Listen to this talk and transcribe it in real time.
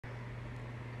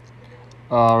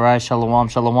All right, shalom,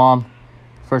 shalom.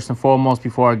 First and foremost,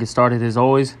 before I get started, as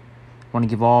always, I want to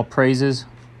give all praises,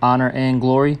 honor, and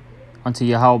glory unto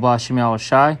Yahweh Shem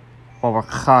Shai, or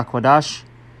Chak with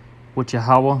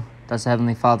Yahweh, that's the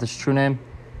Heavenly Father's true name.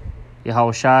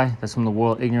 Yahweh Shai, that's whom the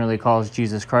world ignorantly calls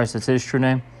Jesus Christ, that's his true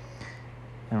name.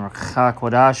 And Chak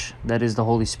that is the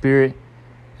Holy Spirit.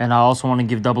 And I also want to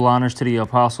give double honors to the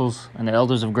apostles and the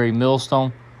elders of Great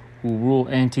Millstone, who rule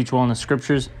and teach well in the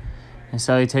scriptures. And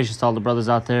salutations to all the brothers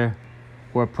out there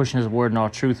who are pushing his word in all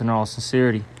truth and all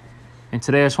sincerity. And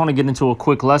today I just want to get into a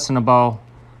quick lesson about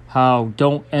how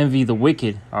don't envy the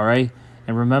wicked, all right?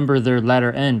 And remember their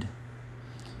latter end.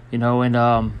 You know,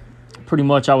 and pretty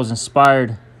much I was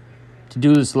inspired to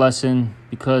do this lesson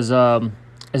because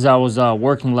as I was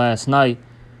working last night,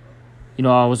 you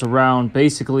know, I was around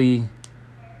basically,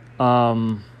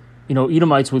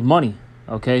 Edomites with money,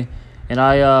 okay? And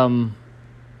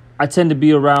I tend to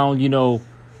be around,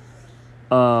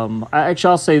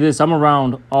 I'll say this. I'm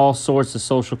around all sorts of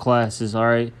social classes, all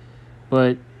right?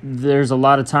 But there's a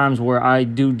lot of times where I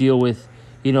do deal with,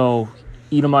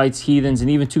 Edomites, heathens, and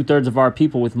even 2/3 of our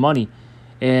people with money.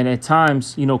 And at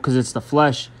times, because it's the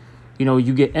flesh,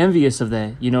 you get envious of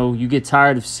that. You get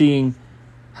tired of seeing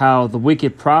how the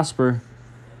wicked prosper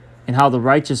and how the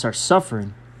righteous are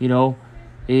suffering.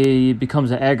 It becomes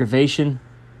an aggravation.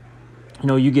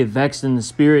 You get vexed in the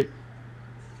spirit.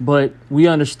 But we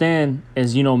understand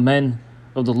as, men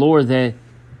of the Lord that,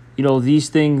 these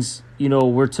things,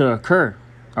 were to occur.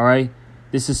 All right.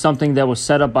 This is something that was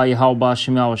set up by Yahweh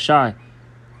Shem Shai.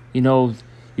 You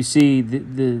see,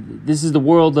 this is the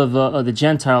world of the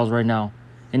Gentiles right now.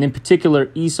 And in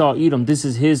particular, Esau, Edom, this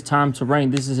is his time to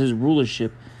reign. This is his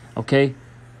rulership. OK,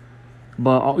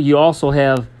 but you also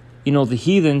have, the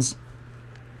heathens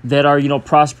that are,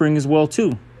 prospering as well,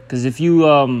 too. Because if you,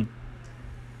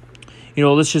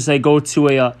 let's just say go to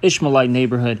a Ishmaelite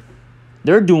neighborhood,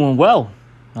 they're doing well.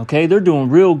 OK, they're doing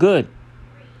real good.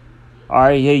 All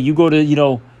right. Hey, you go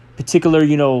to, particular,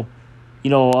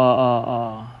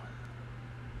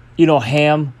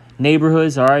 Ham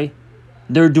neighborhoods. All right.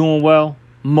 They're doing well.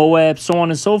 Moab, so on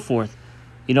and so forth.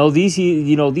 These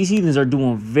heathens are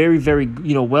doing very, very,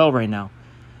 well right now.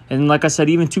 And like I said,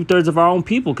 even 2/3 of our own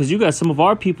people, because you got some of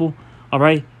our people, all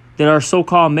right, that are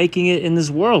so-called making it in this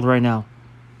world right now.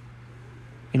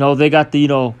 They got the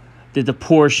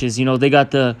Porsches, they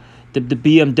got the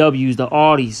BMWs, the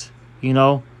Audis,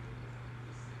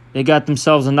 They got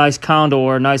themselves a nice condo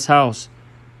or a nice house.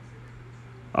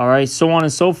 All right, so on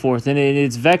and so forth. And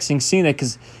it's vexing seeing that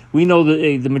because we know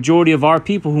the majority of our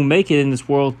people who make it in this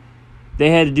world, they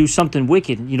had to do something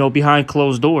wicked, behind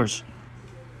closed doors.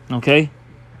 Okay?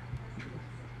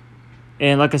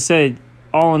 And like I said,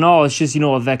 all in all, it's just,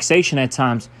 a vexation at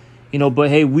times. But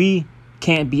hey, we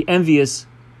can't be envious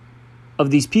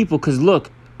of these people because, look,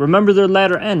 remember their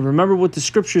latter end. Remember what the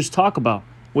scriptures talk about,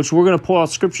 which we're going to pull out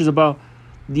scriptures about,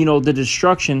 the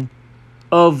destruction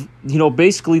of,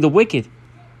 basically the wicked.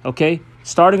 Okay?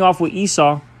 Starting off with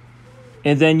Esau,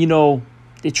 and then,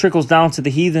 it trickles down to the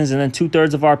heathens and then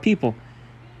 2/3 of our people.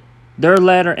 Their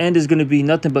latter end is going to be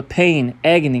nothing but pain,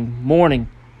 agony, mourning,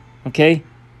 okay?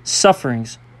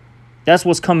 Sufferings. That's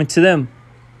what's coming to them.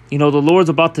 The Lord's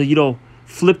about to,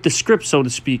 flip the script, so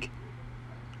to speak.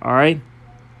 All right?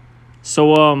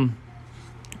 So,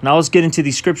 now let's get into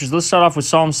these scriptures. Let's start off with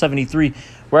Psalm 73.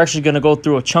 We're actually going to go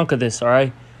through a chunk of this, all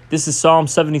right? This is Psalm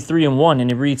 73:1,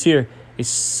 and it reads here, a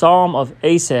psalm of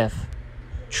Asaph.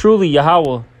 Truly,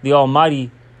 Yahweh, the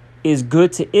Almighty, is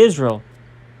good to Israel,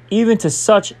 even to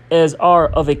such as are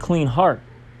of a clean heart.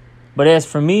 But as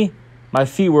for me, my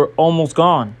feet were almost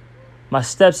gone. My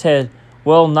steps had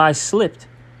well nigh slipped.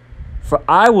 For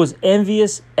I was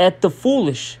envious at the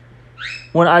foolish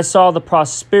when I saw the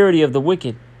prosperity of the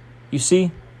wicked. You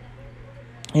see,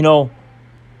 even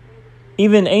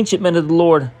ancient men of the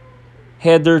Lord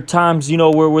had their times,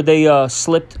 where they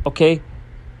slipped, okay?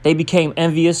 They became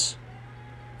envious.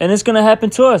 And it's going to happen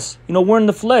to us. We're in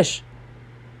the flesh.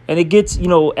 And it gets,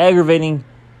 aggravating,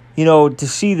 to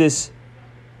see this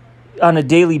on a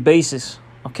daily basis,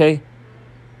 okay?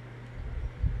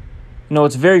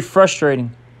 It's very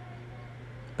frustrating.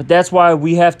 But that's why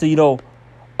we have to,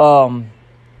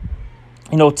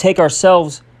 take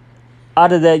ourselves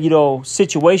out of that,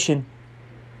 situation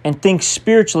and think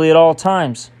spiritually at all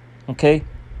times, okay?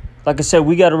 Like I said,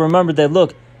 we got to remember that,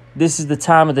 look, this is the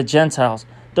time of the Gentiles.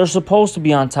 They're supposed to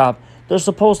be on top. They're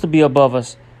supposed to be above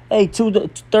us. Hey,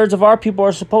 2/3 of our people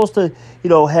are supposed to,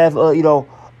 have,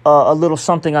 a little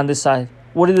something on this side.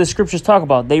 What do the scriptures talk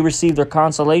about? They receive their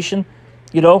consolation,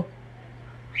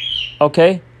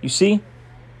 Okay, you see?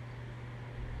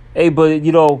 Hey, but,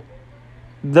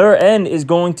 Their end is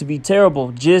going to be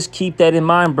terrible. Just keep that in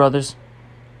mind, brothers.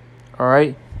 All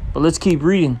right. But let's keep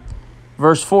reading.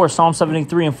 Verse 4, Psalm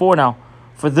 73 and 4 now.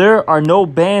 For there are no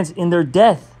bands in their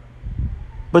death,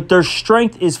 but their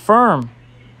strength is firm.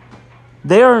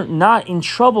 They are not in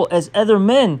trouble as other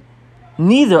men,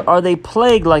 neither are they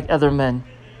plagued like other men.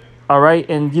 All right.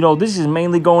 And, this is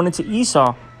mainly going into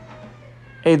Esau.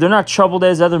 Hey, they're not troubled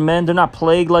as other men. They're not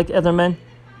plagued like other men.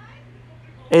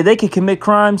 Hey, they can commit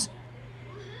crimes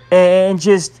and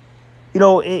just,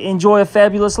 enjoy a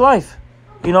fabulous life,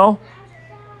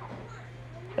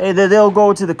 Hey, they'll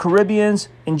go to the Caribbeans,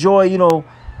 enjoy,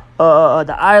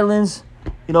 the islands,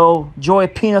 enjoy a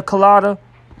pina colada,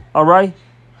 all right?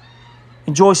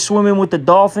 Enjoy swimming with the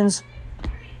dolphins.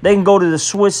 They can go to the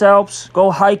Swiss Alps, go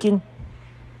hiking,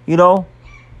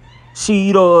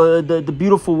 see, the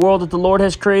beautiful world that the Lord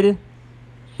has created,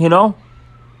 They don't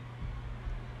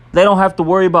have to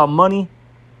worry about money.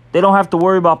 They don't have to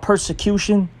worry about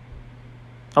persecution.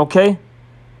 Okay?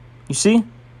 You see?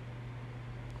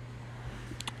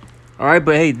 All right,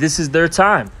 but hey, this is their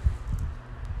time.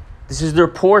 This is their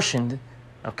portion.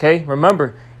 Okay?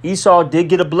 Remember, Esau did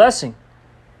get a blessing.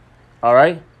 All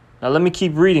right? Now let me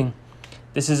keep reading.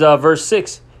 This is verse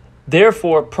 6.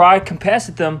 Therefore, pride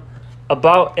compasseth them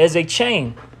about as a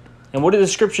chain. And what did the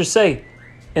scripture say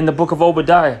in the book of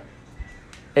Obadiah?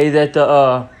 Hey, that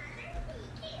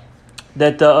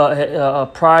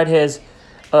pride has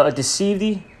deceived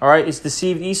thee. All right, it's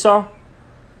deceived Esau.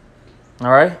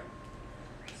 All right,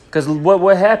 because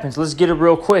what happens? Let's get it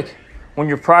real quick. When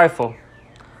you're prideful,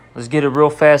 let's get it real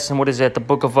fast. And what is that? The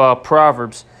book of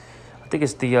Proverbs. I think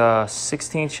it's the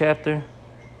 16th chapter.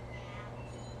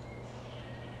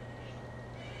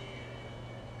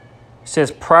 It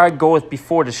says, "Pride goeth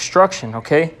before destruction."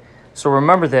 Okay, so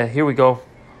remember that. Here we go,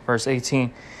 verse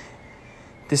 18.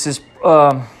 This is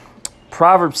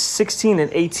Proverbs 16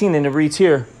 and 18, and it reads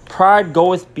here, pride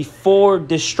goeth before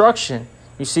destruction.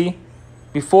 You see,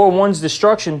 before one's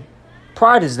destruction,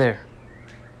 pride is there.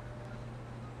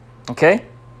 Okay?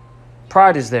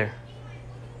 Pride is there.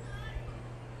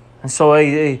 And so,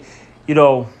 and we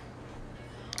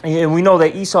know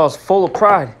that Esau is full of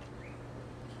pride.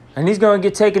 And he's going to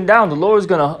get taken down. The Lord is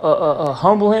going to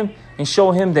humble him and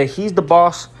show him that he's the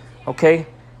boss. Okay?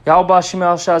 Yahweh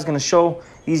Shema Shah is going to show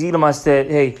these Edomites that,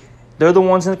 hey, they're the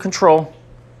ones in control.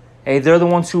 Hey, they're the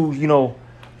ones who,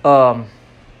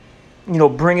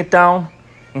 bring it down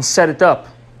and set it up.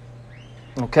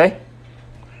 Okay?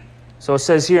 So it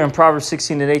says here in Proverbs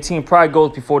 16 and 18, pride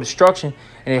goes before destruction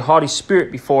and a haughty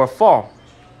spirit before a fall.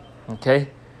 Okay?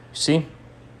 See?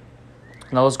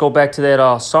 Now let's go back to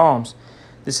that Psalms.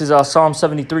 This is Psalm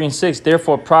 73 and 6.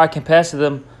 Therefore pride compasseth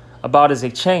them about as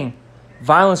a chain.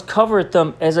 Violence covereth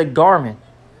them as a garment.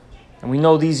 And we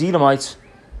know these Edomites,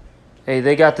 hey,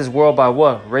 they got this world by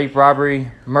what? Rape,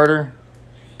 robbery, murder,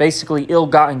 basically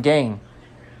ill-gotten gain.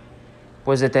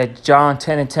 Was it that John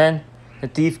 10 and 10? The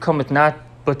thief cometh not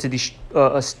but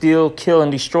to steal, kill,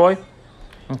 and destroy.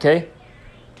 Okay?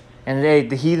 And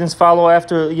the heathens follow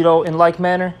after, in like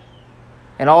manner.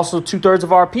 And also 2/3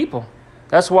 of our people.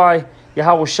 That's why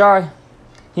Yahweh Shai,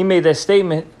 he made that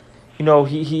statement.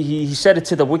 He said it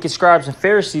to the wicked scribes and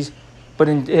Pharisees. But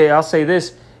I'll say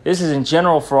this. This is in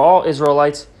general for all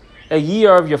Israelites. Hey, ye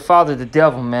are of your father, the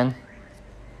devil, man.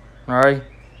 All right?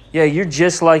 Yeah, you're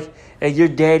just like your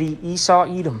daddy Esau,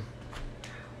 Edom.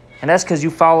 And that's because you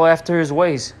follow after his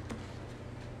ways.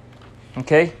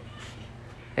 Okay?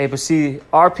 Hey, but see,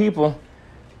 our people,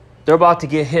 they're about to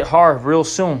get hit hard real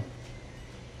soon.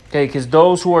 Okay, because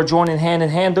those who are joining hand in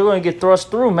hand, they're going to get thrust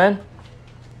through, man.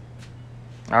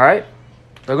 All right?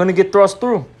 They're going to get thrust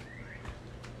through.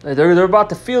 They're about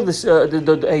to feel this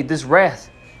this wrath.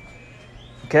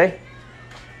 Okay?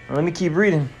 Let me keep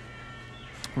reading.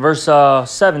 Verse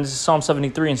 7, this is Psalm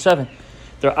 73 and 7.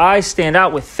 Their eyes stand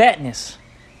out with fatness.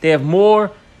 They have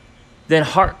more than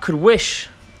heart could wish.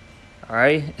 All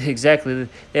right? Exactly.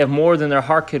 They have more than their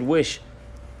heart could wish.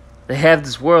 They have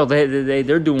this world.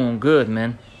 They're doing good,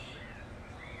 man.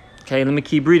 Okay, let me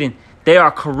keep reading. They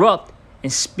are corrupt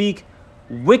and speak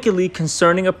wickedly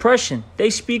concerning oppression. They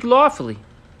speak lawfully.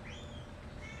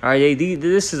 All right,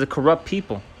 this is a corrupt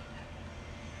people.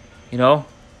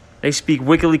 They speak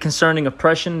wickedly concerning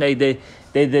oppression. They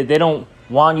don't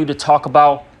want you to talk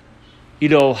about,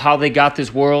 how they got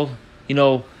this world.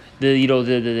 The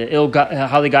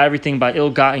how they got everything by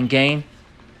ill-gotten gain.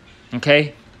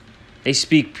 Okay, they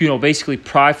speak, basically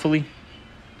pridefully.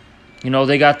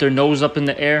 They got their nose up in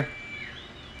the air.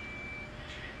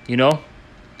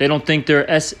 They don't think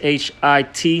they're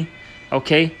shit.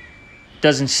 Okay,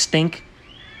 doesn't stink.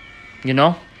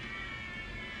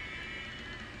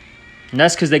 And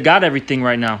that's because they got everything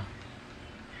right now.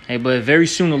 Hey, but very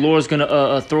soon the Lord's going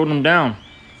to throw them down.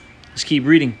 Let's keep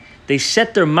reading. They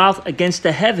set their mouth against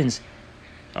the heavens.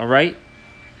 All right?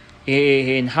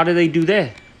 And how do they do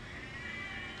that?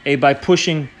 Hey, by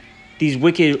pushing these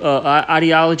wicked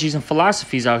ideologies and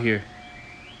philosophies out here.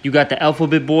 You got the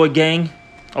Alphabet Boy gang,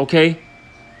 okay?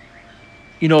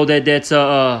 You know,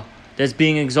 that's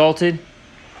being exalted.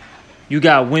 You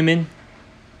got women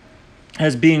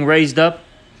as being raised up.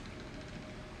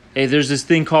 Hey, there's this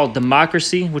thing called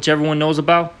democracy, which everyone knows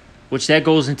about, which that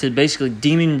goes into basically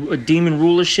demon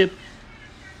rulership.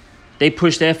 They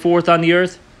push that forth on the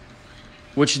earth,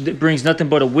 which brings nothing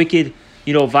but a wicked,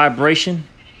 vibration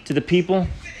to the people.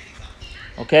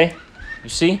 Okay? You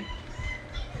see?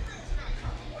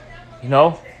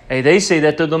 Hey, they say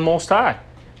that they're the Most High.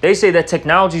 They say that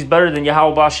technology is better than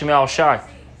Yahweh Bashem Al Shai.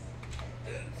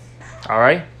 All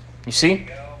right? You see?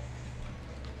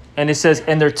 And it says,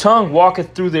 and their tongue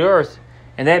walketh through the earth.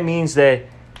 And that means that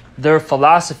their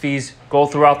philosophies go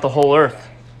throughout the whole earth.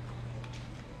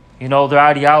 Their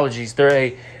ideologies,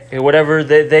 their whatever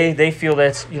they feel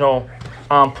that's,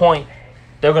 on point,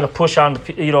 they're going to push on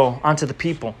onto the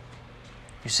people.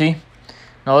 You see?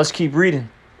 Now let's keep reading.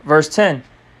 Verse 10.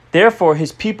 Therefore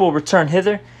his people return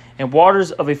hither, and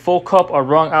waters of a full cup are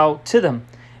wrung out to them.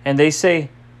 And they say,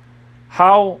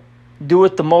 how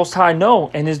doeth the Most High know?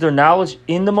 And is there knowledge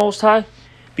in the Most High?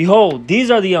 Behold,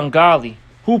 these are the ungodly,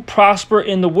 who prosper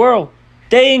in the world.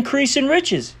 They increase in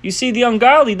riches. You see, the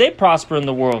ungodly, they prosper in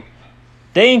the world.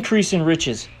 They increase in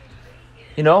riches.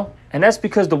 And that's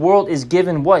because the world is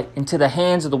given what? Into the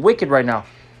hands of the wicked right now.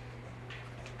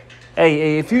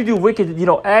 Hey, if you do wicked,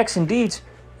 acts and deeds,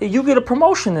 you get a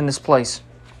promotion in this place.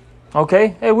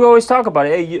 Okay? Hey, we always talk about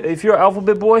it. Hey, if you're an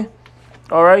Alphabet Boy,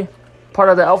 all right, part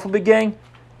of the Alphabet gang,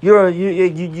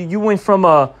 you went from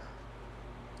a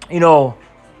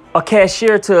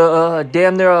cashier to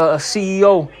damn near a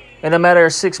CEO in a matter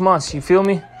of 6 months. You feel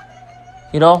me?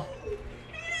 It's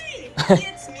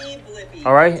me, Blippi.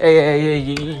 All right. Hey,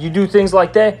 you do things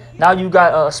like that. Now you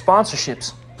got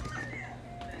sponsorships.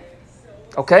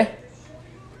 Okay.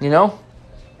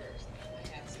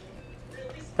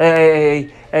 Hey,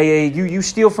 you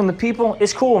steal from the people.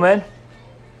 It's cool, man.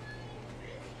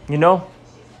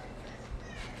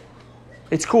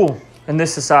 It's cool in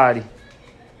this society.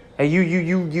 Hey,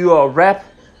 you rap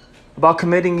about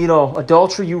committing,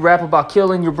 adultery. You rap about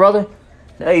killing your brother.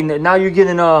 Hey, now you're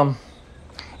getting an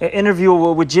interview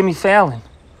with Jimmy Fallon.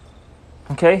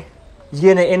 Okay,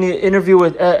 you're getting an interview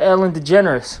with Ellen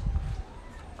DeGeneres.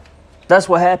 That's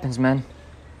what happens, man.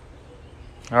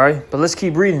 All right, but let's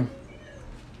keep reading.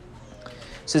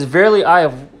 It says, verily I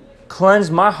have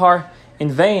cleansed my heart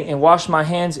in vain and washed my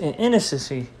hands in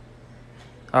innocency.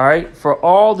 All right, for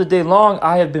all the day long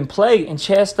I have been plagued and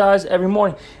chastised every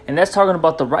morning. And that's talking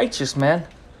about the righteous, man.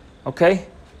 Okay?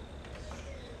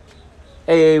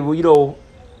 Hey, well,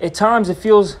 at times it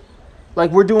feels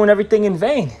like we're doing everything in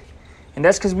vain. And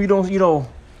that's because we don't,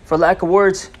 for lack of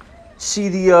words, see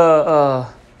the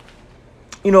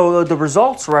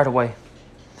results right away.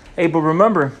 Hey, but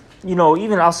remember,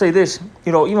 even I'll say this,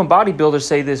 even bodybuilders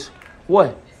say this.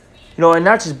 What? And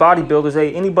not just bodybuilders,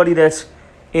 hey, anybody that's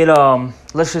in,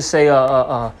 let's just say,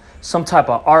 some type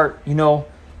of art,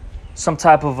 some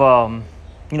type of,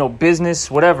 business,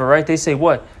 whatever, right? They say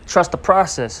what? Trust the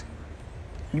process.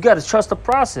 You got to trust the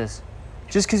process.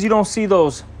 Just because you don't see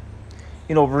those,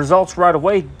 results right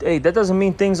away, hey, that doesn't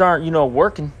mean things aren't,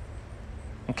 working.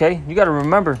 Okay? You got to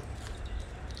remember,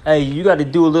 hey, you got to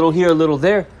do a little here, a little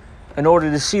there in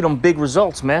order to see them big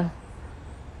results, man.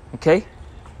 Okay?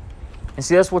 And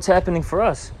see, that's what's happening for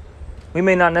us. We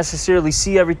may not necessarily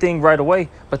see everything right away,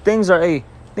 but things are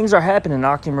happening.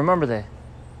 I can remember that.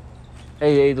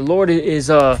 Hey, the Lord is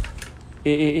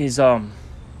he's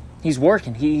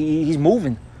working. He's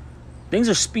moving. Things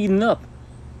are speeding up.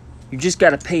 You just got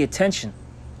to pay attention.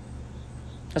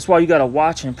 That's why you got to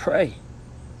watch and pray.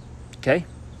 Okay?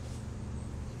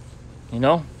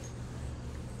 But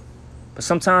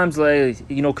sometimes,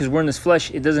 because we're in this flesh,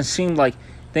 it doesn't seem like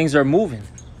things are moving.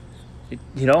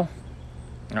 All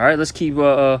right, let's keep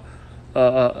reading.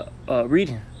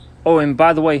 Oh, and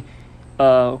by the way,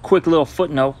 quick little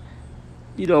footnote.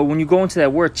 When you go into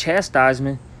that word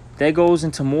chastisement, that goes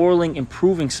into moraling,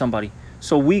 improving somebody.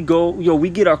 So we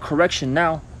get our correction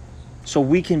now, so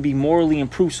we can be morally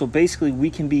improved. So basically, we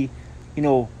can be,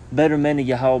 better men of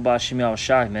Yahweh B'Shem Al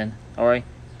Shai, man. All right.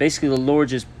 Basically, the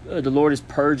Lord is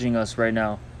purging us right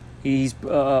now. He's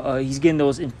getting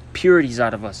those impurities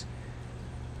out of us.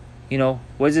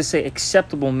 What does it say?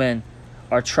 Acceptable men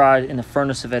are tried in the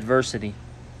furnace of adversity.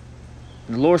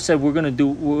 And the Lord said, "We're gonna do.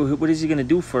 What is He gonna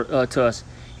do to us?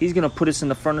 He's going to put us in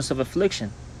the furnace of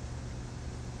affliction.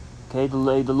 Okay, the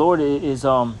Lord is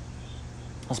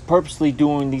purposely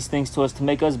doing these things to us to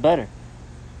make us better.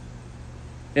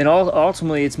 And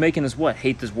ultimately, it's making us what?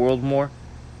 Hate this world more.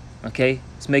 Okay?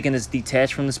 It's making us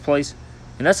detached from this place.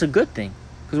 And that's a good thing.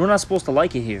 Because we're not supposed to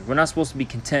like it here. We're not supposed to be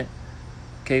content.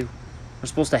 Okay? We're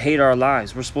supposed to hate our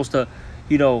lives. We're supposed to,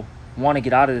 want to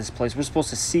get out of this place. We're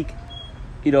supposed to seek,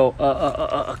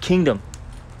 a kingdom.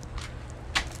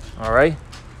 All right?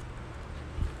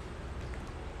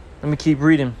 Let me keep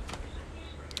reading.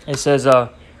 It says,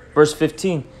 verse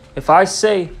 15, if I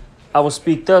say I will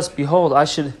speak thus, behold, I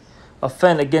should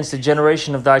offend against the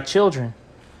generation of thy children.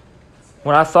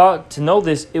 When I thought to know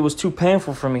this, it was too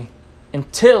painful for me,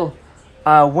 until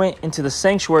I went into the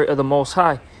sanctuary of the Most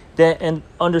High. Then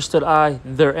understood I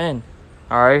their end.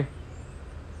 All right?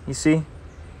 You see?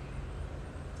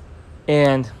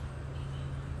 And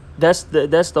that's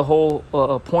the whole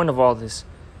point of all this,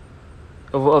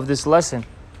 of this lesson.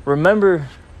 Remember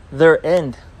their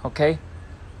end, okay?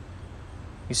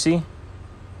 You see?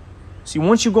 See,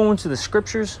 once you go into the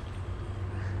scriptures,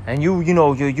 and you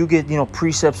get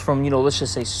precepts from let's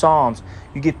just say Psalms,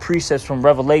 you get precepts from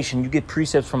Revelation, you get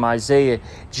precepts from Isaiah,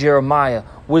 Jeremiah,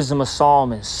 Wisdom of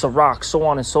Solomon, Sirach, so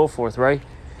on and so forth, right?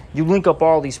 You link up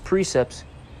all these precepts,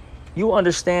 you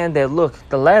understand that look,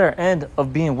 the latter end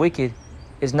of being wicked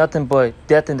is nothing but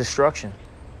death and destruction.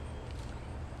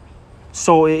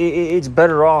 So it's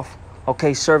better off,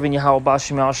 okay, serving Yahweh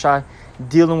B'Shem Yahushai,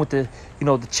 dealing with the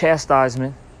the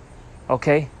chastisement,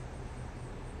 okay.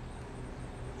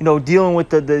 Dealing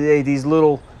with these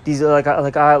like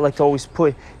I like to always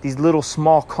put, these little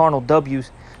small carnal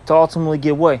W's to ultimately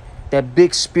get what? That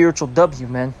big spiritual W,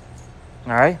 man.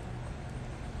 All right?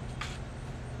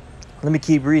 Let me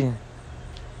keep reading.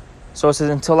 So it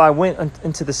says, until I went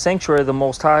into the sanctuary of the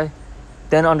Most High,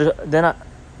 then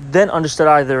understood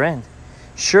I their end.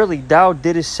 Surely thou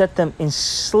didst set them in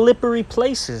slippery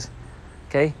places.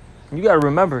 Okay? And you got to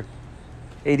remember,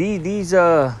 hey, these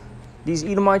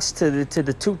Edomites to the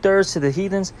 2/3 to the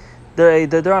heathens,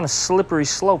 they're on a slippery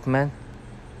slope, man.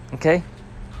 Okay,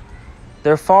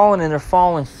 they're falling, and they're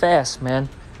falling fast, man.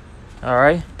 All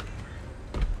right,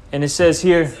 and it says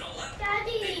here.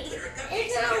 Daddy,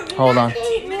 Hold on.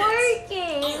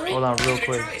 working. Hold on, real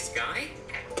quick.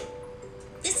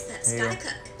 This pup's There you gotta go.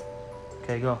 cook.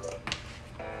 Okay, go.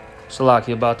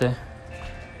 Salaki about that.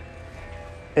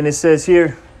 And it says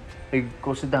here. Hey,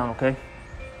 go sit down, okay?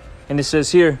 And it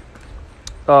says here.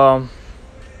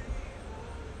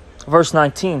 Verse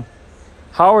 19,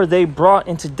 how are they brought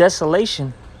into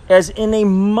desolation as in a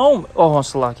moment? Oh, on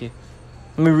Salaki.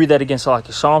 Let me read that again,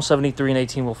 Salaki. Psalm 73 and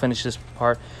 18, we'll finish this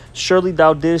part. Surely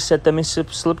thou didst set them in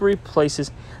slippery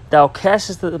places. Thou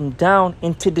castest them down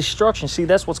into destruction. See,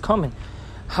 that's what's coming.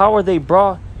 How are they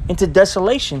brought into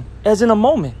desolation as in a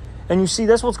moment? And you see,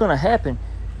 that's what's going to happen.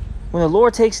 When the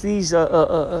Lord takes these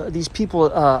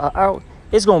people out,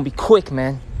 it's going to be quick,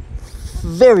 man.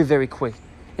 Very, very quick.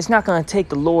 It's not going to take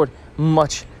the Lord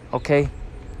much, okay,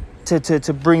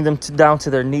 to bring them down to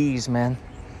their knees, man.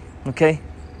 Okay?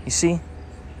 You see?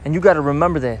 And you got to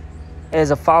remember that as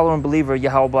a follower and believer of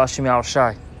Yahweh B'Shem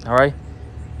Yahushai. All right?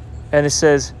 And it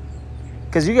says,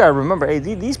 because you got to remember, hey,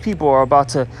 these people are about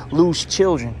to lose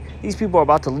children. These people are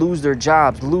about to lose their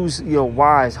jobs, lose,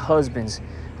 wives, husbands,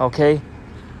 okay?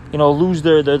 Lose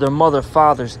their mother,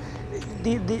 fathers,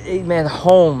 man,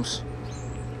 homes.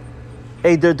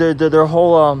 Hey, their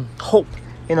whole hope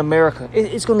in America.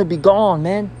 It's going to be gone,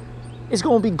 man. It's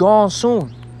going to be gone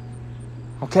soon.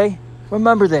 Okay?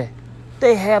 Remember that.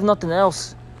 They have nothing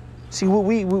else. See,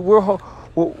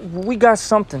 we got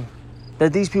something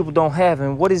that these people don't have.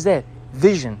 And what is that?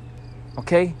 Vision.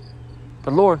 Okay?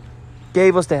 The Lord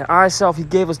gave us that eye self. He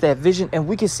gave us that vision. And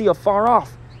we can see afar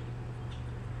off.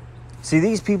 See,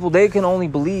 these people, they can only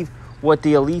believe what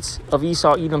the elites of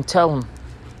Esau, Edom tell them.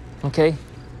 Okay?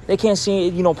 They can't see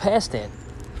it, past that.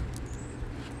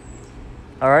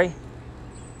 All right?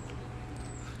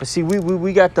 But see,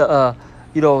 we got the,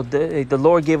 the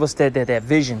Lord gave us that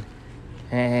vision.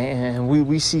 And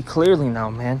we see clearly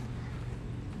now, man.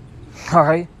 All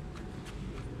right?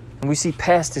 And we see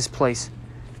past this place.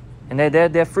 And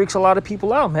that freaks a lot of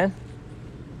people out, man.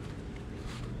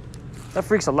 That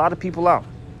freaks a lot of people out.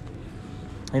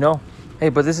 Hey,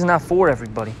 but this is not for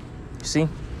everybody. You see?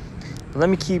 Let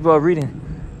me keep reading.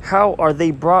 How are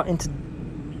they brought into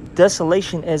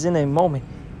desolation as in a moment?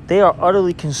 They are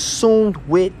utterly consumed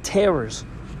with terrors.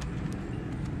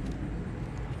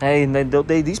 Hey,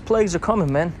 these plagues are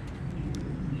coming, man.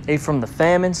 Hey, from the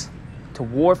famines to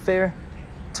warfare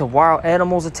to wild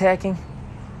animals attacking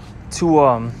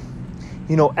to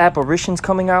apparitions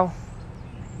coming out.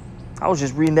 I was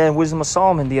just reading that in Wisdom of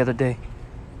Solomon the other day.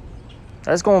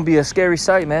 That's going to be a scary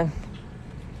sight, man.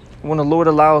 When the Lord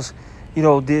allows,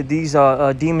 these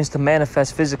demons to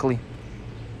manifest physically.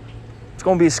 It's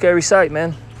going to be a scary sight,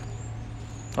 man.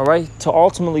 All right? To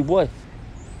ultimately what?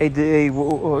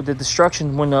 The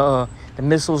destruction when the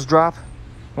missiles drop.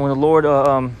 When the Lord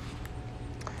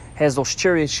has those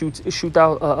chariots shoot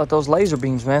out those laser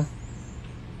beams, man.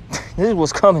 This is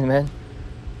what's coming, man.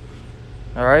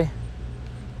 All right?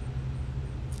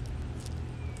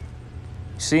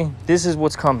 See? This is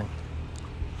what's coming.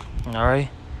 All right?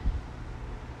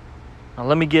 Now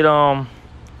let me get the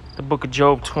book of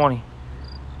Job 20.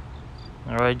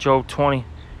 All right, Job 20.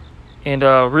 And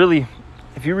really,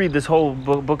 if you read this whole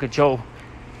book of Job,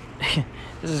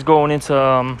 this is going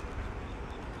into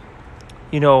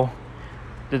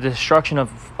the destruction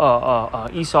of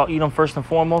Esau, Edom first and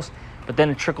foremost, but then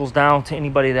it trickles down to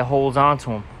anybody that holds on to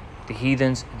him, the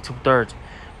heathens and 2/3.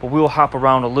 But we'll hop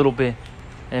around a little bit,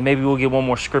 and maybe we'll get one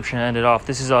more scripture and end it off.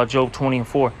 This is Job 20 and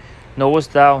 4.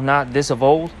 Knowest thou not this of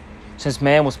old, since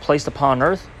man was placed upon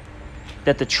earth,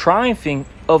 that the triumphing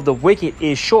of the wicked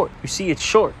is short? You see, it's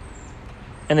short.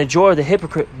 And the joy of the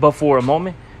hypocrite but for a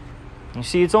moment. You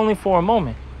see, it's only for a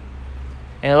moment.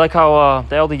 And I like how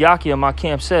the Elder Yaki of my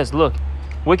camp says, look,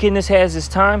 wickedness has its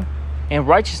time and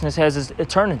righteousness has its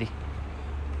eternity.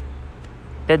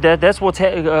 That's what's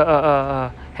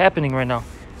happening right now.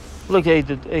 Look,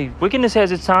 wickedness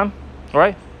has its time, all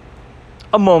right?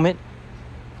 A moment,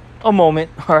 all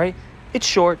right? It's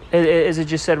short, as it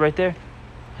just said right there.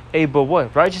 But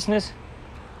what? Righteousness?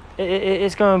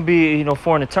 It's going to be,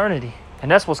 for an eternity. And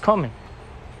that's what's coming.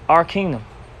 Our kingdom,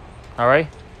 all right?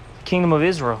 Kingdom of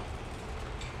Israel.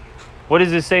 What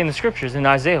does it say in the scriptures? In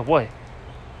Isaiah, what?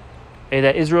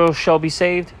 That Israel shall be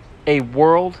saved, a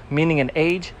world, meaning an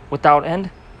age, without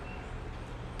end.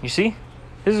 You see?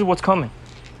 This is what's coming.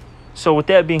 So with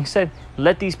that being said,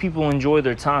 let these people enjoy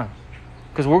their time.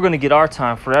 Because we're going to get our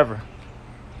time forever.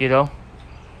 And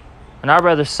I'd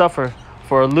rather suffer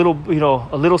for a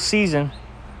little season,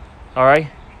 all right?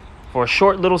 For a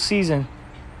short little season,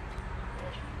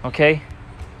 okay?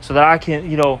 So that I can,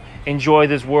 enjoy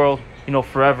this world,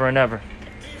 forever and ever.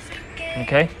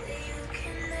 Okay?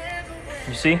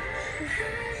 You see?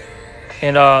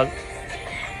 And let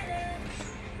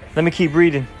me keep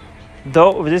reading.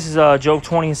 Though this is Job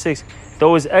 20 and 6.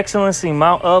 Though his excellency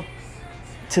mount up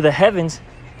to the heavens,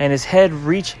 and his head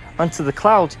reach unto the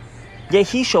clouds, yet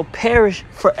he shall perish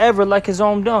forever like his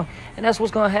own dung. And that's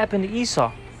what's going to happen to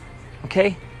Esau.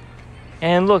 Okay?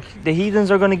 And look, the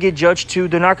heathens are going to get judged too.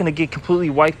 They're not going to get completely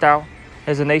wiped out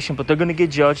as a nation, but they're going to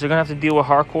get judged. They're going to have to deal with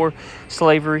hardcore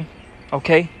slavery.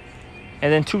 Okay?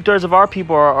 And then 2/3 of our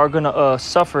people are going to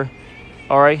suffer.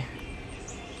 All right?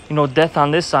 Death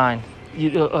on this side.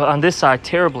 On this side,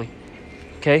 terribly.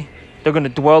 Okay? They're going to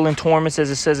dwell in torments, as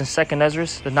it says in 2nd Ezra,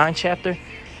 the 9th chapter.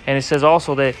 And it says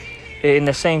also that in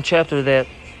the same chapter that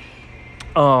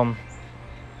they're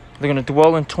going to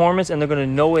dwell in torments, and they're going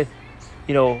to know it,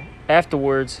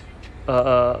 afterwards,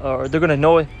 or they're going to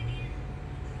know it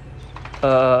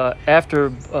after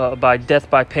by death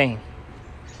by pain.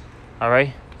 All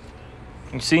right?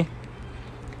 You see?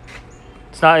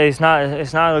 It's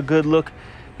not a good look,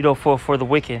 for the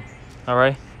wicked. All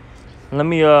right? Let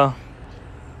me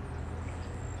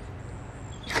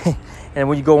and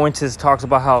when you go into this, it talks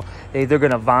about how they're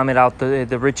going to vomit out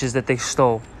the riches that they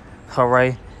stole. All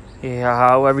right? Yeah,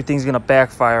 how everything's going to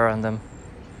backfire on them.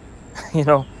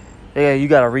 Yeah, you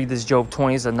got to read this Job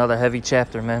 20. It's another heavy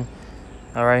chapter, man.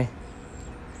 All right?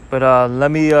 But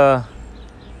let me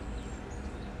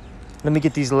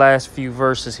get these last few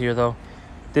verses here, though.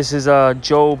 This is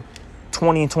Job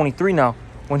 20 and 23 now.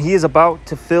 When he is about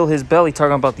to fill his belly,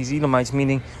 talking about these Edomites,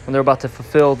 meaning when they're about to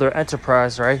fulfill their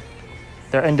enterprise, right?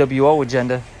 Their NWO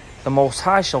agenda, the Most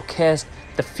High shall cast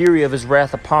the fury of his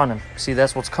wrath upon him. See,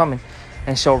 that's what's coming.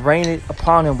 And shall rain it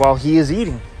upon him while he is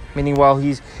eating, meaning while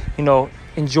he's,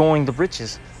 enjoying the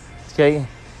riches. Okay?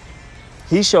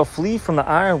 He shall flee from the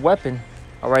iron weapon.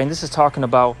 All right, and this is talking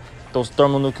about those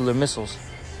thermonuclear missiles.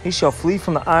 He shall flee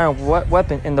from the iron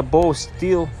weapon, and the bow of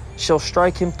steel shall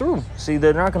strike him through. See,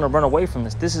 they're not going to run away from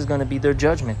this. This is going to be their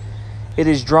judgment. It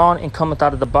is drawn and cometh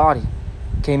out of the body.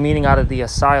 Okay, meaning out of the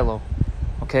silo.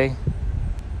 Okay?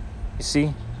 You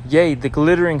see? Yea, the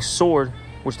glittering sword,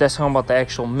 which that's talking about the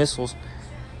actual missiles,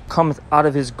 cometh out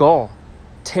of his gall.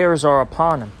 Terrors are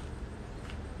upon him.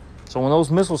 So when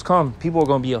those missiles come, people are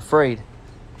going to be afraid.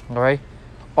 All right?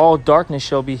 All darkness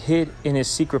shall be hid in his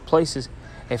secret places.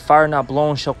 A fire not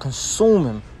blown shall consume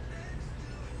him.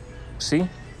 See?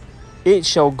 It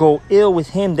shall go ill with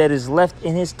him that is left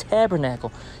in his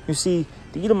tabernacle. You see,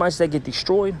 the Edomites that get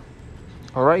destroyed,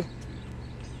 all right?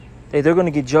 they're going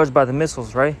to get judged by the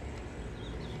missiles, right?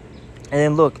 And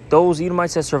then look, those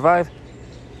Edomites that survive,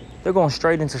 they're going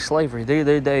straight into slavery. Their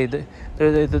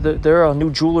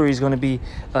new jewelry is going to be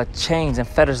chains and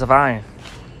fetters of iron.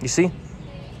 You see?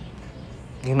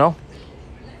 You know?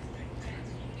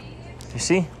 You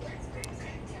see?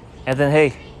 And then,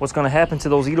 hey, what's going to happen to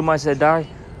those Edomites that die,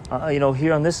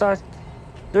 here on this side?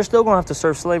 They're still going to have to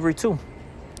serve slavery too.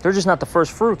 They're just not the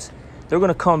first fruits. They're going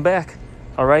to come back,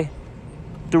 all right,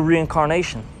 through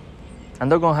reincarnation. And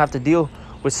they're going to have to deal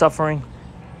with suffering.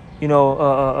 They're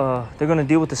going to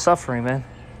deal with the suffering, man.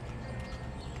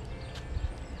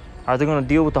 They're going to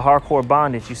deal with the hardcore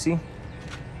bondage, you see?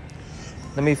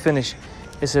 Let me finish.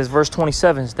 It says, verse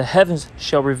 27, the heavens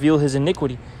shall reveal his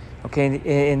iniquity.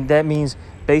 Okay, and that means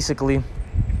basically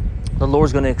the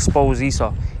Lord's going to expose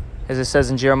Esau. As it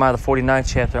says in Jeremiah, the 49th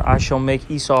chapter, I shall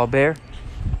make Esau a bear.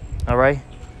 All right?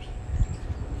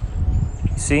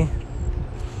 You see?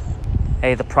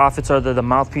 Hey, the prophets are the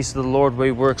mouthpiece of the Lord.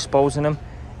 We're exposing him.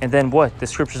 And then what? The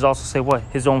scriptures also say what?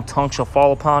 His own tongue shall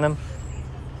fall upon him.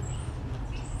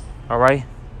 All right?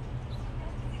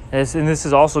 And this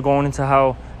is also going into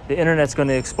how the internet's going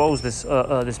to expose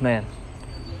this man.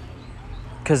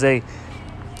 Because the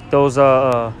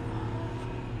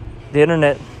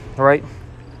internet, right?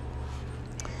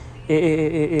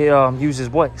 It uses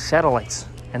what? Satellites.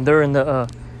 And they're in the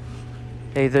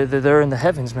they're in the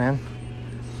heavens, man.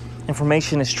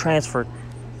 Information is transferred,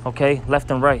 okay,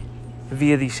 left and right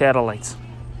via these satellites.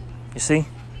 You see?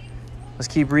 Let's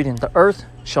keep reading. The earth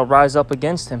shall rise up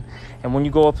against him. And when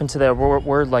you go up into that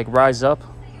word like rise up,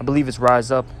 I believe it's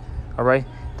rise up, all right?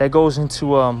 That goes into,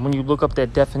 when you look up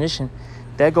that definition,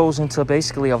 that goes into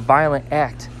basically a violent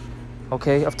act,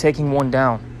 okay, of taking one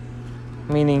down.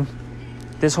 Meaning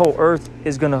this whole earth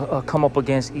is going to come up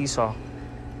against Esau.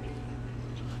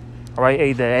 All right,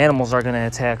 hey, the animals are going to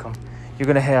attack him. You're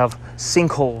going to have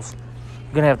sinkholes.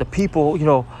 You're going to have the people,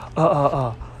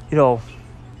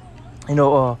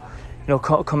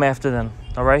 come after them.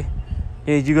 All right.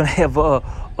 You're going to have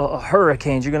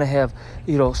hurricanes. You're going to have,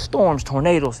 storms,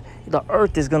 tornadoes. The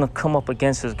earth is going to come up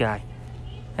against this guy.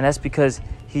 And that's because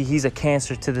he's a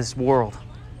cancer to this world.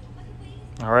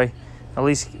 All right. At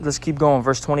least let's keep going.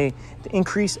 Verse 28, the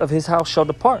increase of his house shall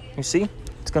depart. You see,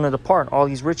 it's going to depart, all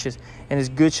these riches, and his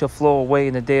goods shall flow away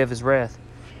in the day of his wrath.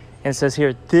 And it says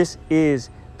here, this is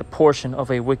the portion of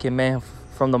a wicked man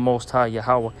from the Most High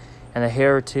Yahweh, and the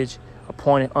heritage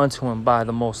appointed unto him by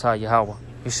the Most High Yahweh.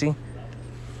 You see?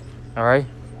 All right?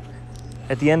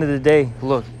 At the end of the day,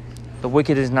 look, the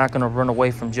wicked is not going to run away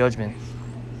from judgment.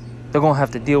 They're going to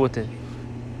have to deal with it.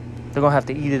 They're going to have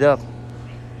to eat it up.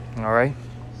 All right?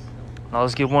 Now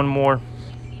let's get one more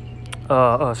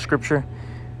scripture.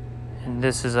 And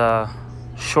this is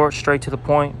short, straight to the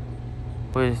point,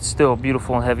 but it's still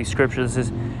beautiful and heavy scripture. This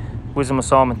is Wisdom of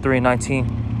Solomon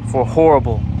 3:19. For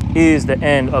horrible is the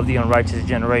end of the unrighteous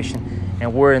generation.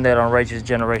 And we're in that unrighteous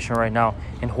generation right now.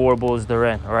 And horrible is their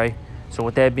end, all right? So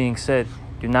with that being said,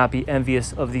 do not be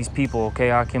envious of these people,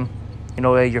 okay, Akim?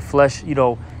 Your flesh,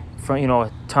 at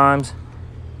times,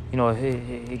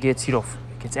 it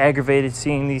gets aggravated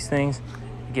seeing these things.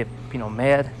 You get,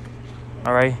 mad,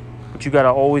 all right? But you got to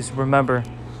always remember,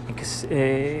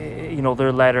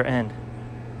 their latter end.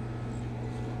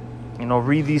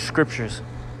 Read these scriptures.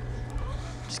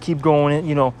 Just keep going,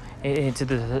 into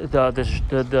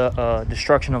the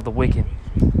destruction of the wicked.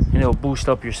 And it'll boost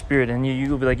up your spirit. And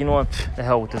you'll be like, you know what? The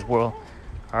hell with this world.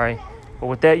 All right? But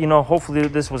with that, hopefully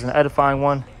this was an edifying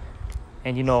one.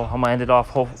 And, I'm going to end it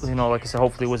off, like I said,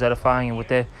 hopefully it was edifying. And with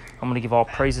that, I'm going to give all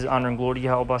praises, honor, and glory to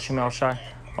Yahweh B'Shem El Shai.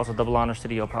 Also double honors to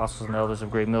the apostles and elders of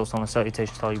Great Millstone, and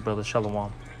salutations to all you brothers.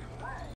 Shalom.